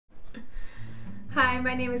Hi,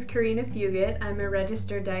 my name is Karina Fugit. I'm a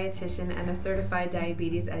registered dietitian and a certified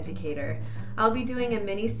diabetes educator. I'll be doing a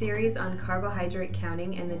mini-series on carbohydrate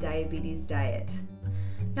counting and the diabetes diet.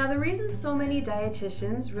 Now, the reason so many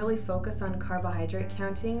dietitians really focus on carbohydrate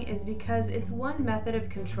counting is because it's one method of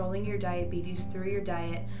controlling your diabetes through your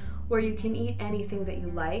diet where you can eat anything that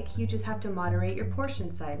you like, you just have to moderate your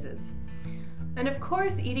portion sizes. And of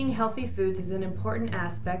course, eating healthy foods is an important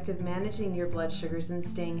aspect of managing your blood sugars and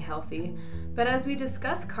staying healthy. But as we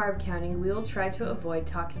discuss carb counting, we will try to avoid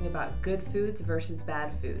talking about good foods versus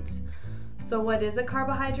bad foods. So what is a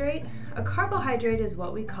carbohydrate? A carbohydrate is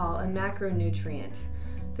what we call a macronutrient.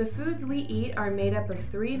 The foods we eat are made up of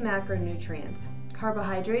 3 macronutrients: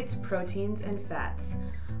 carbohydrates, proteins, and fats.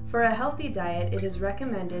 For a healthy diet, it is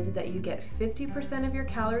recommended that you get 50% of your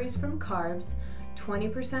calories from carbs,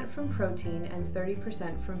 20% from protein, and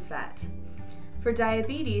 30% from fat. For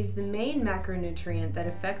diabetes, the main macronutrient that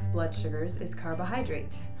affects blood sugars is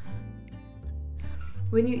carbohydrate.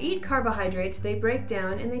 When you eat carbohydrates, they break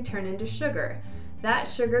down and they turn into sugar. That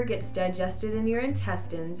sugar gets digested in your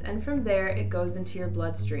intestines, and from there it goes into your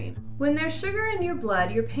bloodstream. When there's sugar in your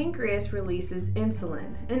blood, your pancreas releases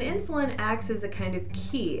insulin, and insulin acts as a kind of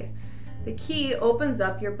key. The key opens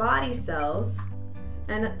up your body cells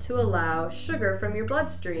and to allow sugar from your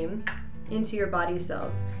bloodstream into your body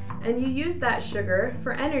cells. And you use that sugar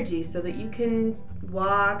for energy so that you can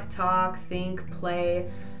walk, talk, think,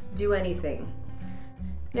 play, do anything.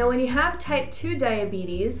 Now, when you have type 2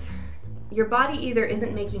 diabetes, your body either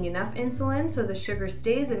isn't making enough insulin so the sugar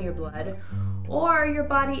stays in your blood, or your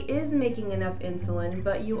body is making enough insulin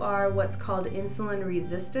but you are what's called insulin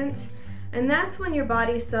resistant. And that's when your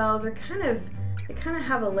body cells are kind of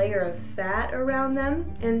have a layer of fat around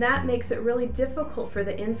them, and that makes it really difficult for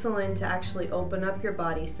the insulin to actually open up your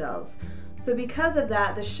body cells. So because of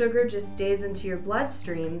that, the sugar just stays into your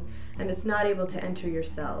bloodstream and it's not able to enter your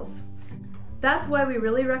cells. That's why we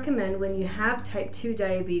really recommend when you have type 2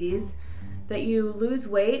 diabetes that you lose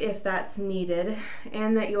weight if that's needed,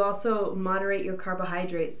 and that you also moderate your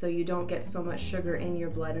carbohydrates so you don't get so much sugar in your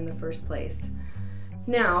blood in the first place.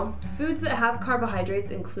 Now, foods that have carbohydrates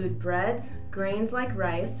include breads, grains like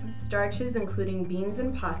rice, starches including beans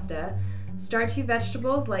and pasta, starchy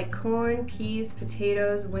vegetables like corn, peas,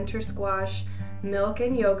 potatoes, winter squash, milk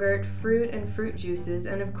and yogurt, fruit and fruit juices,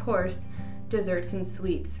 and of course, desserts and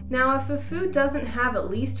sweets. Now, if a food doesn't have at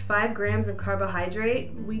least 5 grams of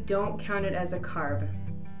carbohydrate, we don't count it as a carb.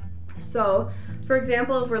 So, for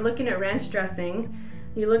example, if we're looking at ranch dressing,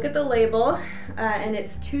 you look at the label and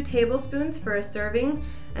it's 2 tablespoons for a serving,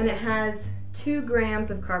 and it has 2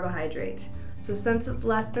 grams of carbohydrate. So since it's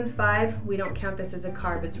less than 5, we don't count this as a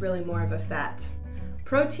carb, it's really more of a fat.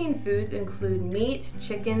 Protein foods include meat,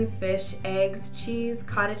 chicken, fish, eggs, cheese,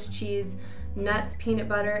 cottage cheese, nuts, peanut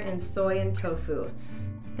butter, and soy and tofu.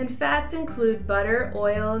 And fats include butter,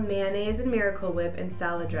 oil, mayonnaise, and Miracle Whip, and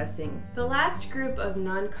salad dressing. The last group of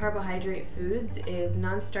non-carbohydrate foods is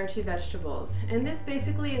non-starchy vegetables. And this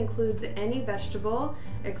basically includes any vegetable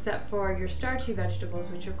except for your starchy vegetables,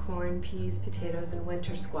 which are corn, peas, potatoes, and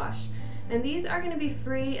winter squash. And these are going to be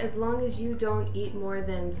free as long as you don't eat more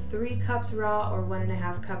than 3 cups raw or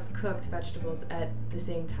 1.5 cups cooked vegetables at the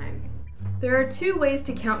same time. There are 2 ways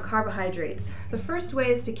to count carbohydrates. The first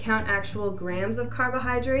way is to count actual grams of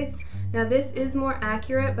carbohydrates. Now, this is more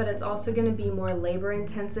accurate, but it's also going to be more labor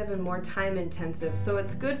intensive and more time intensive. So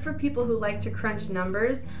it's good for people who like to crunch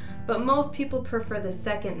numbers, but most people prefer the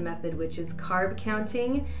second method, which is carb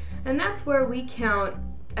counting. And that's where we count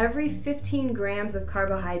every 15 grams of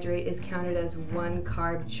carbohydrate is counted as 1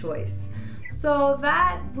 carb choice. So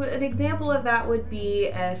an example of that would be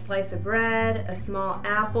a slice of bread, a small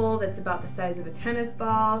apple that's about the size of a tennis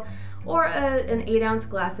ball, or an 8-ounce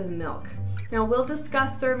glass of milk. Now, we'll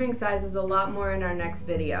discuss serving sizes a lot more in our next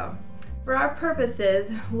video. For our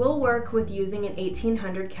purposes, we'll work with using an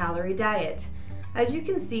 1800 calorie diet. As you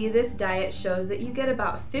can see, this diet shows that you get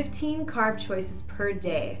about 15 carb choices per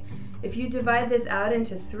day. If you divide this out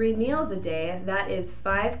into 3 meals a day, that is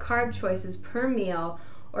 5 carb choices per meal,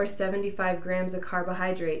 or 75 grams of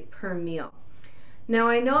carbohydrate per meal. Now,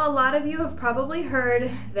 I know a lot of you have probably heard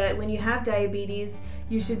that when you have diabetes,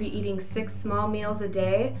 you should be eating 6 small meals a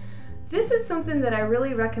day. This is something that I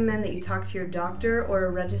really recommend that you talk to your doctor or a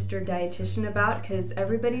registered dietitian about, because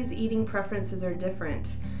everybody's eating preferences are different.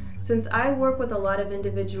 Since I work with a lot of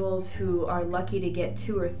individuals who are lucky to get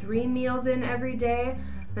 2 or 3 meals in every day,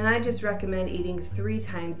 then I just recommend eating 3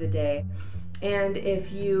 times a day. And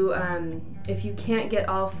if you can't get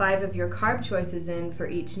all 5 of your carb choices in for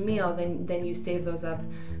each meal, then you save those up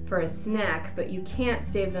for a snack, but you can't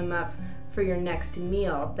save them up for your next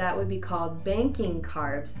meal. That would be called banking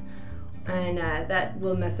carbs. and that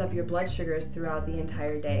will mess up your blood sugars throughout the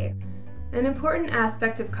entire day. An important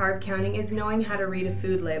aspect of carb counting is knowing how to read a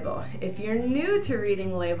food label. If you're new to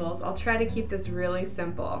reading labels, I'll try to keep this really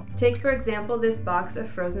simple. Take, for example, this box of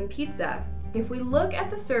frozen pizza. If we look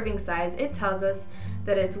at the serving size, it tells us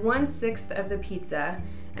that it's 1/6 of the pizza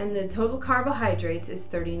and the total carbohydrates is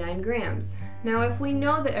 39 grams. Now, if we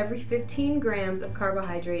know that every 15 grams of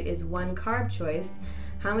carbohydrate is one carb choice,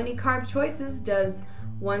 how many carb choices does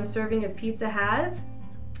one serving of pizza have?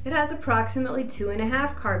 It has approximately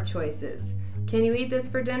 2.5 carb choices. Can you eat this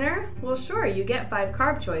for dinner? Well, sure, you get 5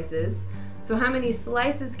 carb choices. So how many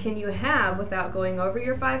slices can you have without going over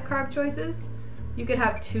your 5 carb choices? You could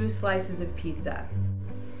have 2 slices of pizza.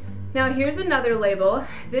 Now here's another label.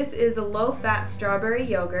 This is a low-fat strawberry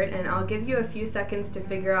yogurt, and I'll give you a few seconds to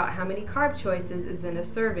figure out how many carb choices is in a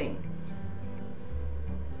serving.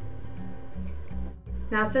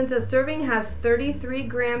 Now, since a serving has 33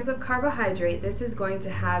 grams of carbohydrate, this is going to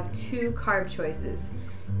have 2 carb choices.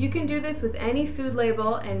 You can do this with any food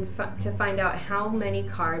label and to find out how many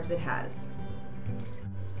carbs it has.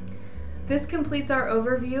 This completes our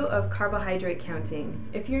overview of carbohydrate counting.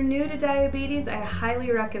 If you're new to diabetes, I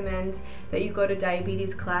highly recommend that you go to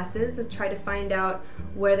diabetes classes and try to find out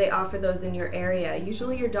where they offer those in your area.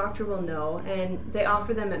 Usually your doctor will know, and they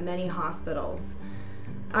offer them at many hospitals.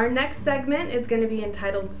 Our next segment is going to be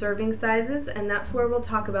entitled Serving Sizes, and that's where we'll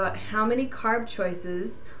talk about how many carb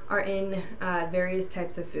choices are in various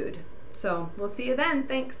types of food. So we'll see you then.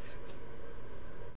 Thanks.